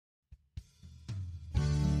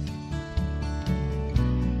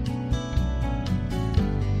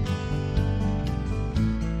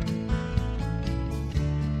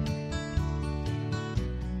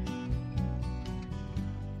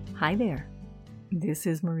Hi there, this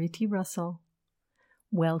is Marie T. Russell.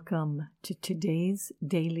 Welcome to today's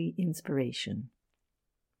Daily Inspiration.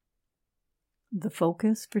 The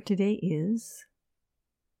focus for today is,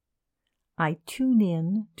 I tune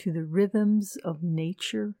in to the rhythms of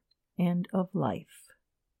nature and of life.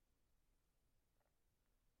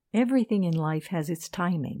 Everything in life has its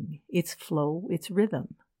timing, its flow, its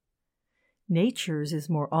rhythm. Nature's is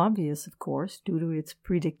more obvious, of course, due to its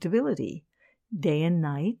predictability. Day and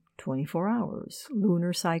night, 24 hours.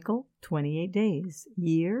 Lunar cycle, 28 days.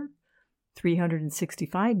 Year,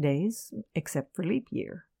 365 days, except for leap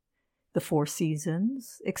year. The 4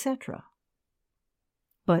 seasons, etc.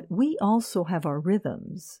 But we also have our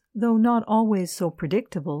rhythms, though not always so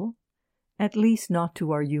predictable, at least not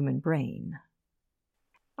to our human brain.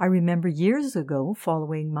 I remember years ago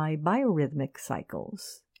following my biorhythmic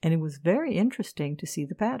cycles, and it was very interesting to see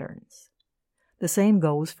the patterns. The same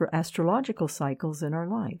goes for astrological cycles in our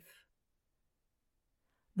life.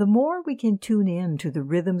 The more we can tune in to the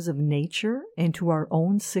rhythms of nature and to our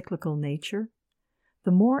own cyclical nature, the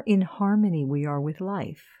more in harmony we are with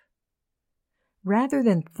life. Rather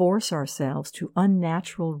than force ourselves to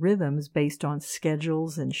unnatural rhythms based on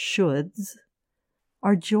schedules and shoulds,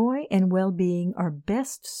 our joy and well-being are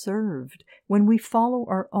best served when we follow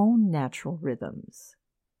our own natural rhythms.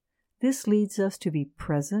 This leads us to be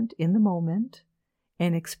present in the moment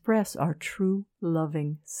and express our true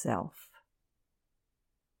loving self.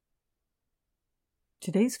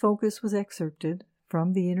 Today's focus was excerpted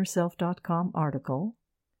from the InnerSelf.com article,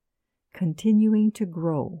 Continuing to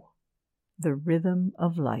Grow, The Rhythm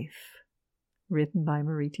of Life, written by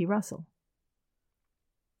Marie T. Russell.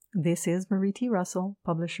 This is Marie T. Russell,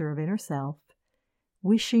 publisher of Inner Self,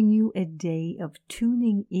 wishing you a day of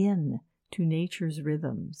tuning in to nature's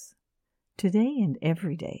rhythms, today and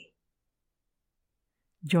every day.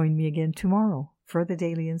 Join me again tomorrow for the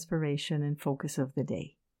daily inspiration and focus of the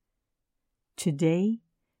day. Today,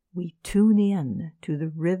 we tune in to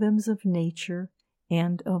the rhythms of nature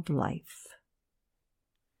and of life.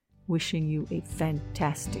 Wishing you a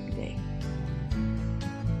fantastic day.